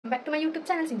welcome back to my YouTube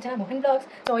channel Sinchanamohanvlogs.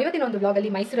 So ಇವತ್ತಿನ ಒಂದು vlog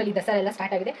ಅಲ್ಲಿ ಮೈಸೂರಲ್ಲಿ ದಸರಾ ಎಲ್ಲ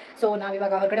ಸ್ಟಾರ್ಟ್ ಆಗಿದೆ. ಸೊ ನಾವು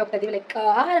ಇವಾಗ ಹೊರಗಡೆ ಹೋಗ್ತಾ ಇದೀವಿ, ಲೈಕ್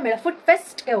ಆಹಾರ ಮೇಳ ಫುಡ್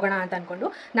ಫೆಸ್ಟ್ ಗೆ ಹೋಗೋಣ ಅಂತ ಅನ್ಕೊಂಡು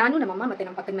ನಾನು ನಮ್ಮಮ್ಮ ಮತ್ತೆ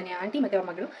ನಮ್ಮ ಪಕ್ಕದ ಮನೆ ಆಂಟಿ ಮತ್ತೆ ಅವ್ರ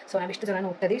ಮಗಳು. ಸೊ ನಾವು ಇಷ್ಟು ಜನ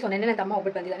ಹೋಗ್ತಾ ಇದೀವಿ. ಸೊ ನೆನ್ನೆ ನನ್ನ ತಮ್ಮ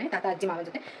ಒಬ್ಬಟ್ಟು ಬಂದಿದ್ದಾನೆ ತಾತ ಅಜ್ಜಿ ಮಾವ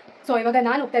ಜೊತೆ. ಸೊ ಇವಾಗ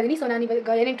ನಾನು ಹೋಗ್ತಾ ಇದೀನಿ. ಸೊ ನಾನು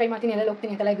ಇವಾಗ ಏನೇನು ಟ್ರೈ ಮಾಡ್ತೀನಿ ಎಲ್ಲ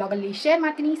ಹೋಗ್ತೀನಿ ಅಂತ ವ್ಲಾಗ್ ಅಲ್ಲಿ ಶೇರ್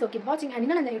ಮಾಡ್ತೀನಿ. ಸೊ ಕೀಪ್ ವಾಚಿಂಗ್ ಅಂಡ್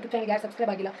ನನ್ನ ಯೂಟ್ಯೂಬ್ ಚಾನಲ್ ಯಾರು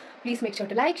ಸಬ್ಸ್ಕ್ರೈಬ್ ಆಗಿಲ್ಲ please make sure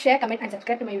to like share comment and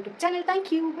subscribe to my YouTube channel. Thank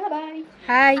you, bye.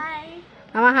 Hi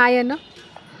ಅಮ್ಮ, ಹಾಯ್ ಅನ್ನು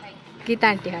ಗೀತಾ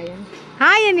ಆಂಟಿ, ಹಾಯ್ ಅನ್ನು,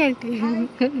 ಹಾಯ್ ಅನ್ನಿ ಆಂಟಿ.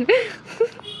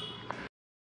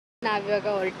 ನಾವಿವಾಗ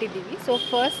ಹೊರಟಿದ್ದೀವಿ. ಸೊ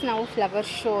ಫಸ್ಟ್ ನಾವು flower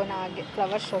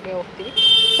ಶೋಗೆ ಹೋಗ್ತೀವಿ.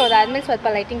 ಸೊ ಅದಾದಮೇಲೆ ಸ್ವಲ್ಪ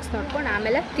ಲೈಟಿಂಗ್ಸ್ ನೋಡ್ಕೊಂಡು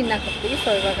ಆಮೇಲೆ ತಿನ್ನಕ್ಕೆ ಹೋಗ್ತೀವಿ.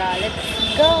 ಸೊ ಇವಾಗ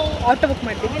ಈಗ ಆಟೋ ಬುಕ್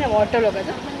ಮಾಡ್ತೀವಿ, ನಾವು ಆಟೋಲ್ಲಿ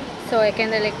ಹೋಗೋದು. ಸೊ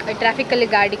ಯಾಕೆಂದರೆ ಲೈಕ್ ಟ್ರಾಫಿಕಲ್ಲಿ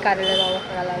ಗಾಡಿ ಕಾರೆಲ್ಲ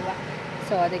ಹೋಗೋಕ್ಕಾಗಲ್ಲ ಅಲ್ವಾ,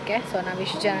 ಸೊ ಅದಕ್ಕೆ. ಸೊ ನಾವು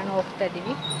ಇಷ್ಟು ಜನನೂ ಹೋಗ್ತಾ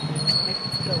ಇದ್ದೀವಿ.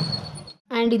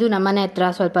 ಆ್ಯಂಡ್ ಇದು ನಮ್ಮನೆ ಹತ್ರ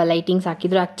ಸ್ವಲ್ಪ ಲೈಟಿಂಗ್ಸ್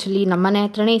ಹಾಕಿದ್ರು. ಆ್ಯಕ್ಚುಲಿ ನಮ್ಮನೆ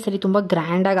ಹತ್ರನೇ ಈ ಸರಿ ತುಂಬ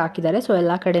ಗ್ರ್ಯಾಂಡಾಗಿ ಹಾಕಿದ್ದಾರೆ. ಸೊ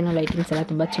ಎಲ್ಲ ಕಡೆನೂ ಲೈಟಿಂಗ್ಸ್ ಎಲ್ಲ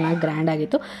ತುಂಬ ಚೆನ್ನಾಗಿ ಗ್ರ್ಯಾಂಡ್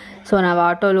ಆಗಿತ್ತು. ಸೊ ನಾವು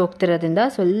ಆಟೋಲ್ಲಿ ಹೋಗ್ತಿರೋದ್ರಿಂದ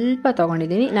ಸ್ವಲ್ಪ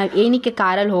ತೊಗೊಂಡಿದ್ದೀನಿ. ನಾವು ಏನಕ್ಕೆ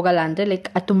ಕಾರಲ್ಲಿ ಹೋಗಲ್ಲ ಅಂದರೆ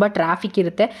ಲೈಕ್ ಅದು ತುಂಬ ಟ್ರಾಫಿಕ್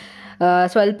ಇರುತ್ತೆ,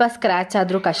 ಸ್ವಲ್ಪ ಸ್ಕ್ರ್ಯಾಚ್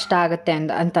ಆದರೂ ಕಷ್ಟ ಆಗುತ್ತೆ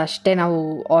ಅಂತ ಅಷ್ಟೇ ನಾವು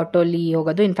ಆಟೋಲಿ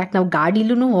ಹೋಗೋದು. ಇನ್ಫ್ಯಾಕ್ಟ್ ನಾವು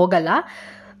ಗಾಡಿಲೂ ಹೋಗಲ್ಲ,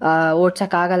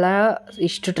 ಓಡ್ಸೋಕ್ಕಾಗಲ್ಲ,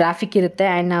 ಇಷ್ಟು ಟ್ರಾಫಿಕ್ ಇರುತ್ತೆ.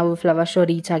 ಆ್ಯಂಡ್ ನಾವು ಫ್ಲವರ್ ಶೋ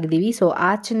ರೀಚ್ ಆಗಿದ್ದೀವಿ. ಸೊ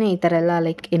ಆಚೆನೇ ಈ ಥರ ಎಲ್ಲ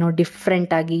ಲೈಕ್ ಏನೋ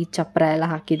ಡಿಫ್ರೆಂಟಾಗಿ ಚಪ್ರ ಎಲ್ಲ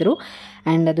ಹಾಕಿದರು.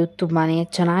 ಆ್ಯಂಡ್ ಅದು ತುಂಬಾ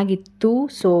ಚೆನ್ನಾಗಿತ್ತು.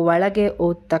 ಸೊ ಒಳಗೆ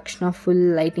ಹೋದ ತಕ್ಷಣ ಫುಲ್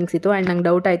ಲೈಟಿಂಗ್ಸ್ ಇತ್ತು. ಆ್ಯಂಡ್ ನಂಗೆ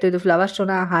ಡೌಟ್ ಆಯಿತು ಇದು ಫ್ಲವರ್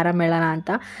ಶೋನ ಆಹಾರ ಮೇಳನ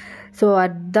ಅಂತ. ಸೊ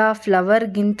ಅರ್ಧ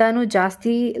ಫ್ಲವರ್ಗಿಂತನೂ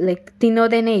ಜಾಸ್ತಿ ಲೈಕ್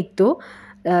ತಿನ್ನೋದೇ ಇತ್ತು.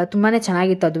 ತುಂಬಾ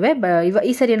ಚೆನ್ನಾಗಿತ್ತು ಅದುವೇ.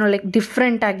 ಈ ಸರಿ ಏನೋ ಲೈಕ್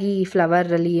ಡಿಫ್ರೆಂಟಾಗಿ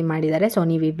ಫ್ಲವರಲ್ಲಿ ಮಾಡಿದ್ದಾರೆ. ಸೊ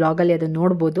ನೀವು ಈ ಬ್ಲಾಗಲ್ಲಿ ಅದನ್ನು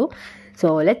ನೋಡ್ಬೋದು. So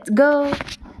let's go.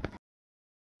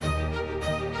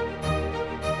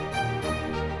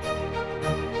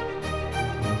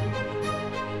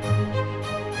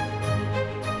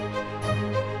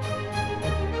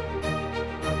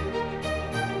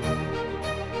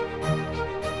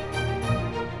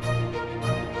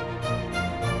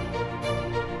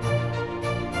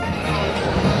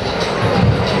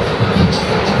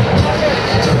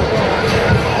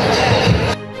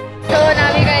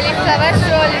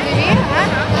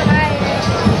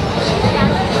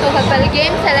 ಸ್ವಲ್ಪ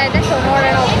ಗೇಮ್ಸ್ ಎಲ್ಲ ಇದೆ. ಸೊ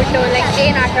ನೋಡೋಣ ಹೋಗ್ಬಿಟ್ಟು ಲೈಕ್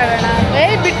ಏನು ಆಟ ಆಡೋಣ.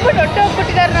 ಬಿಟ್ಬಿಟ್ಟು ಹೊಟ್ಟೆ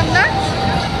ಹೋಗ್ಬಿಟ್ಟಿದ್ದಾರೆ ನಮ್ಮನ್ನ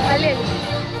ಅಲ್ಲಿ.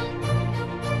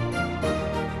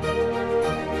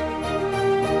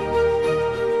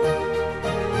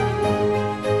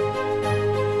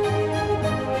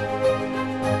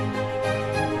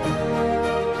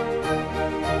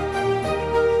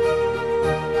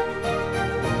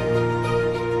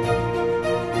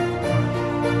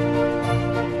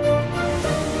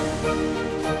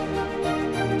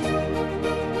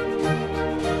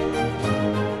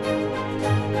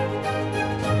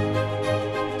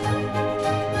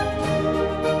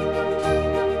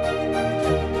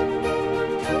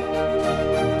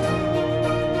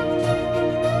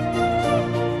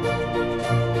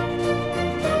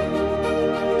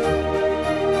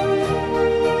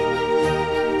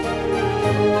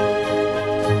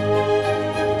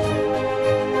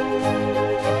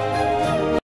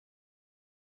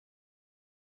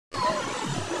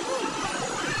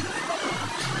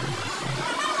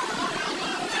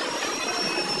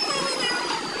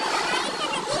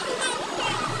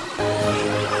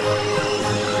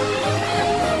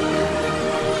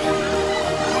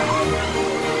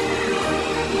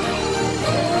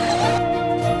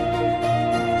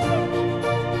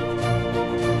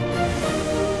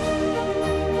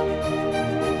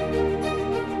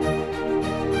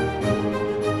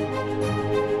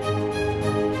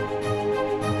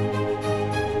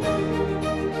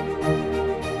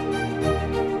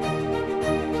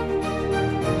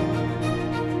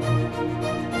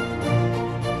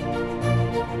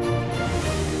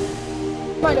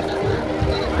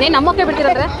 ನಮ್ಮಕ್ಕೆ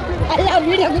ಬಿಟ್ಟಿರೋದ್ರೆ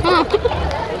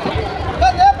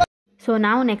ಸೊ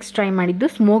ನಾವು ನೆಕ್ಸ್ಟ್ ಟ್ರೈ ಮಾಡಿದ್ದು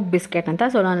ಸ್ಮೋಕ್ ಬಿಸ್ಕೆಟ್ ಅಂತ.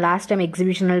 ಸೊ ನಾನು ಲಾಸ್ಟ್ ಟೈಮ್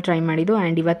ಎಕ್ಸಿಬಿಷನಲ್ಲಿ ಟ್ರೈ ಮಾಡಿದ್ದು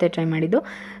ಆ್ಯಂಡ್ ಇವತ್ತೇ ಟ್ರೈ ಮಾಡಿದ್ದು.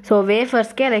 ಸೊ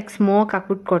ವೇಫರ್ಸ್ಗೆ ಲೈಕ್ ಸ್ಮೋಕ್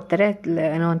ಹಾಕ್ಬಿಟ್ಟು ಕೊಡ್ತಾರೆ,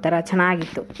 ಏನೋ ಒಂಥರ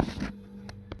ಚೆನ್ನಾಗಿತ್ತು.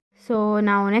 ಸೊ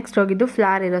ನಾವು ನೆಕ್ಸ್ಟ್ ಹೋಗಿದ್ದು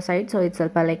ಫ್ಲವರ್ ಇರೋ ಸೈಡ್. ಸೊ ಇದು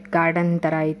ಸ್ವಲ್ಪ ಲೈಕ್ ಗಾರ್ಡನ್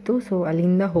ಥರ ಇತ್ತು. ಸೊ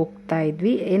ಅಲ್ಲಿಂದ ಹೋಗ್ತಾ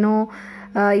ಇದ್ವಿ. ಏನೋ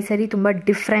ಈ ಸರಿ ತುಂಬ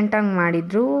ಡಿಫ್ರೆಂಟಾಗಿ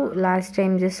ಮಾಡಿದರು. ಲಾಸ್ಟ್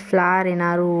ಟೈಮ್ ಜಸ್ಟ್ ಫ್ಲವರ್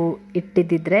ಏನಾದ್ರು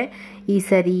ಇಟ್ಟಿದ್ದಿದ್ರೆ ಈ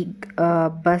ಸರಿ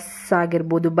ಬಸ್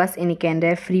ಆಗಿರ್ಬೋದು. ಬಸ್ ಏನಕ್ಕೆ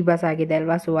ಅಂದರೆ ಫ್ರೀ ಬಸ್ ಆಗಿದೆ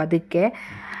ಅಲ್ವಾ, ಸೊ ಅದಕ್ಕೆ.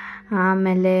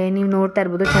 ಆಮೇಲೆ ನೀವು ನೋಡ್ತಾ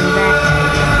ಇರ್ಬೋದು ಚಂದ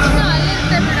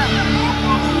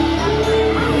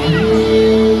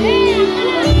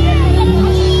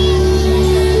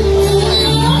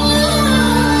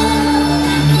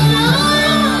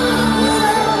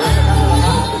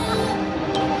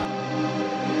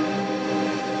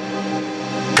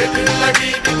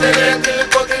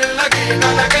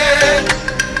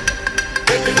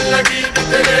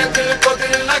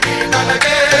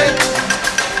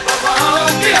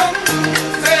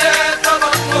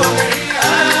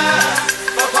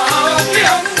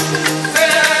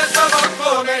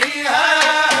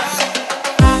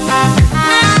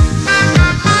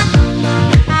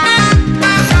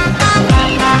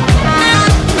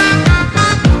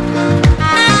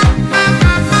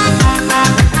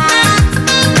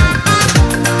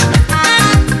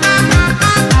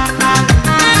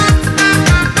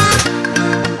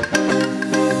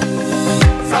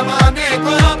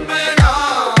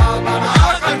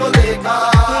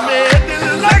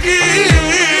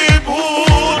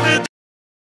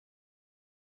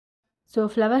ಸೊ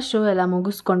ಫ್ಲವರ್ ಶೋ ಎಲ್ಲ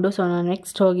ಮುಗಿಸ್ಕೊಂಡು ಸೊ ನಾವು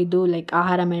ನೆಕ್ಸ್ಟ್ ಹೋಗಿದ್ದು ಲೈಕ್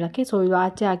ಆಹಾರ ಮೇಳಕ್ಕೆ. ಸೊ ಇದು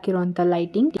ಆಚೆ ಹಾಕಿರುವಂಥ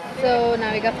ಲೈಟಿಂಗ್. ಸೊ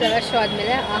ನಾವೀಗ ಫ್ಲವರ್ ಶೋ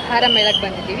ಆದಮೇಲೆ ಆಹಾರ ಮೇಳಕ್ಕೆ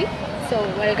ಬಂದಿದ್ದೀವಿ. ಸೊ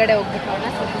ಒಳಗಡೆ ಹೋಗ್ಬಿಟ್ಟೋಣ.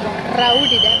 ಸೊ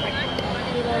ಕ್ರೌಡ್ ಇದೆ ಬಟ್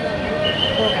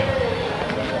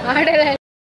ಆಡೆಲ್ಲ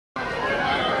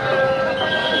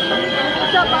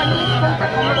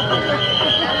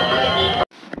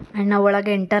ಆ್ಯಂಡ್ ನಾವು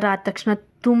ಒಳಗೆ ಎಂಟರ್ ಆದ ತಕ್ಷಣ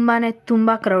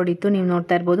ತುಂಬ ಕ್ರೌಡ್ ಇತ್ತು, ನೀವು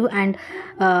ನೋಡ್ತಾ ಇರ್ಬೋದು. ಆ್ಯಂಡ್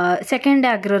ಸೆಕೆಂಡ್ ಡೇ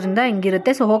ಆಗಿರೋದ್ರಿಂದ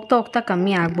ಹಿಂಗಿರುತ್ತೆ. ಸೊ ಹೋಗ್ತಾ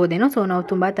ಕಮ್ಮಿ ಆಗ್ಬೋದೇನೋ. ಸೊ ನಾವು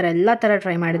ತುಂಬ ಥರ ಎಲ್ಲ ಥರ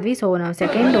ಟ್ರೈ ಮಾಡಿದ್ವಿ. ಸೊ ನಾವು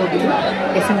ಸೆಕೆಂಡ್ ಹೋಗಿದ್ವಿ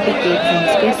SMP ಕೇಕ್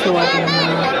ಫಾರ್ಮ್ಸ್ಗೆ. ಸೊ ಅದು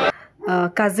ನಮ್ಮ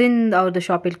ಕಸಿನ್ ಅವ್ರದ್ದು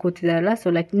ಶಾಪಿಲ್ಲಿ ಕೂತಿದ್ದಾರಲ್ಲ. ಸೊ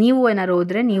ಲೈಕ್ ನೀವು ಏನಾದ್ರು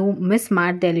ಹೋದರೆ ನೀವು ಮಿಸ್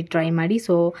ಮಾಡಿದೆ ಅಲ್ಲಿ ಟ್ರೈ ಮಾಡಿ.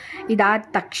 ಸೊ ಇದಾದ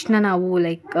ತಕ್ಷಣ ನಾವು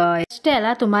ಲೈಕ್ ಅಷ್ಟೇ ಅಲ್ಲ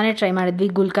ತುಂಬಾ ಟ್ರೈ ಮಾಡಿದ್ವಿ.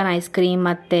 ಗುಲ್ಕನ್ ಐಸ್ ಕ್ರೀಮ್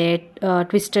ಮತ್ತು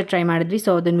ಟ್ವಿಸ್ಟರ್ ಟ್ರೈ ಮಾಡಿದ್ವಿ.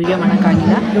 ಸೊ ಅದನ್ನು ವಿಡಿಯೋ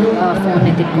ಮಾಡೋಕ್ಕಾಗಿಲ್ಲ, ಫೋನ್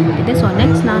ಎತ್ತಿಟ್ಕೊಂಡ್ಬಿಟ್ಟಿದೆ. ಸೊ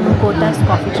ನೆಕ್ಸ್ಟ್ ನಾನು ಕೋತಾಸ್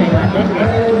ಕಾಫಿ ಟ್ರೈ ಮಾಡಿದೆ.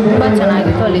 ತುಂಬ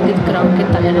ಚೆನ್ನಾಗಿತ್ತು. ಅಲ್ಲಿದ್ದ ಕ್ರೌಡ್ಗೆ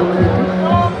ತಲೆನೋವು ಬಂದಿತ್ತು.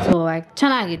 ಸೊ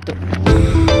ಚೆನ್ನಾಗಿತ್ತು.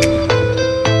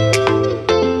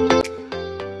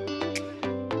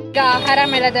 ಈಗ ಆಹಾರ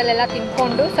ಮೇಳದಲ್ಲೆಲ್ಲ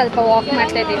ತಿನ್ಕೊಂಡು ಸ್ವಲ್ಪ ವಾಕ್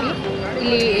ಮಾಡ್ತಾ ಇದ್ದೀವಿ.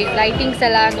 ಇಲ್ಲಿ ಲೈಟಿಂಗ್ಸ್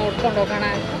ಎಲ್ಲ ನೋಡ್ಕೊಂಡು ಹೋಗೋಣ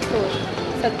ಅಂತ. ಸೊ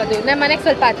ಸ್ವಲ್ಪ ದೂರ, ನಮ್ಮ ಮನೆಗೆ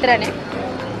ಸ್ವಲ್ಪ ಹತ್ರನೇ.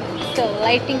 ಸೊ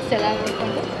ಲೈಟಿಂಗ್ಸ್ ಎಲ್ಲ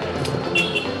ನೋಡಿಕೊಂಡು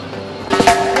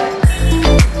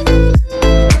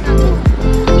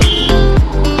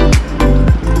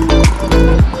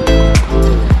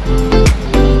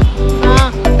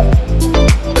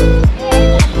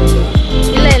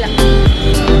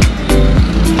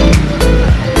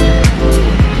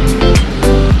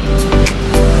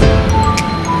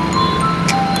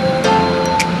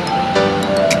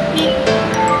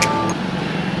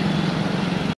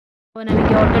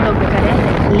ನನಗೆ ಆಟೋಲ್ಲಿ ಹೋಗ್ಬೇಕಾದ್ರೆ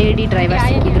ಲೇಡಿ ಡ್ರೈವರ್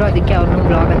ಸಿಕ್ಕಿದ್ರು. ಅದಕ್ಕೆ ಅವ್ರನ್ನೂ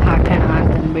ಬ್ಲಾಗಲ್ಲಿ ಹಾಕೋಣ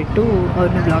ಅಂತಂದ್ಬಿಟ್ಟು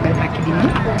ಅವ್ರನ್ನೂ ಬ್ಲಾಗಲ್ಲಿ ಹಾಕಿದ್ದೀನಿ.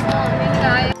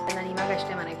 ನಾನು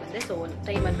ಇವಾಗಷ್ಟೇ ಮನೆಗೆ ಬಂದೆ. ಸೊ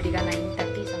ಟೈಮ್ ಬಂದ್ಬಿಟ್ಟು ಈಗ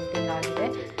 9:30 ಸಮಥಿಂಗ್ ಆಗಿದೆ.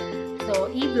 ಸೊ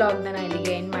ಈ ಬ್ಲಾಗ್ನ ನಾನು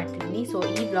ಇಲ್ಲಿಗೆ ಎಂಡ್ ಮಾಡ್ತಿದ್ದೀನಿ. ಸೊ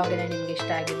ಈ ಬ್ಲಾಗೆಲ್ಲ ನಿಮಗೆ ಇಷ್ಟ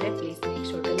ಆಗಿದ್ರೆ please make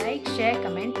sure to like, share,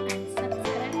 comment and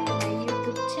subscribe to my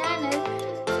YouTube channel.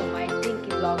 So I think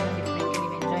ಈ ಬ್ಲಾಗ್ನ ಡೆಫಿನೆಟ್ಲಿ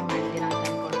ನೀವು ಎಂಜಾಯ್ ಮಾಡ್ತೀರಾ ಅಂತ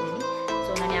ಅಂದ್ಕೊಂಡಿದ್ದೀನಿ.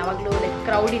 ಸೊ ನಾನು ಯಾವಾಗಲೂ ಲೈಕ್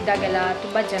ಕ್ರೌಡ್ ಇದ್ದಾಗೆಲ್ಲ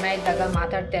ತುಂಬ ಜನ ಇದ್ದಾಗ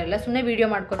ಮಾತಾಡ್ತಾ ಇರಲ್ಲ, ಸುಮ್ಮನೆ video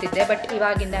ಮಾಡ್ಕೊತಿದ್ದೆ. But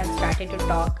ಇವಾಗಿಂದ I started to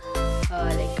talk,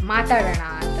 like ಮಾತಾಡೋಣ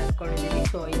ಅಂತ ಅಂದ್ಕೊಂಡಿದ್ದೀನಿ.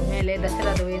 ಸೊ ಇನ್ಮೇಲೆ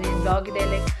ದಸರಾದು ಏನೇನು ಬ್ಲಾಗ್ ಇದೆ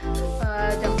ಲೈಕ್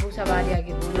ಜಂಬೂ ಸವಾರಿ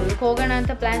ಆಗಿರ್ಬೋದು ಅದಕ್ಕೆ ಹೋಗೋಣ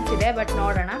ಅಂತ ಪ್ಲ್ಯಾನ್ಸ್ ಇದೆ. ಬಟ್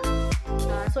ನೋಡೋಣ.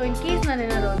 ಸೊ ಇನ್ ಕೇಸ್ ನಾನು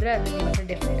ಏನಾದ್ರು ಹೋದರೆ ಅದನ್ನು ನಿಮ್ಮ ಹತ್ರ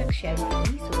ಡೆಫಿನೆಟಾಗಿ ಶೇರ್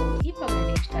ಮಾಡ್ತೀನಿ. ಸೊ ಈ ಬ್ಲಾಗ್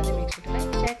ನನಗೆ ಇಷ್ಟ ಆದರೆ make sure to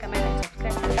like, share, comment and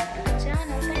subscribe to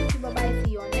channel.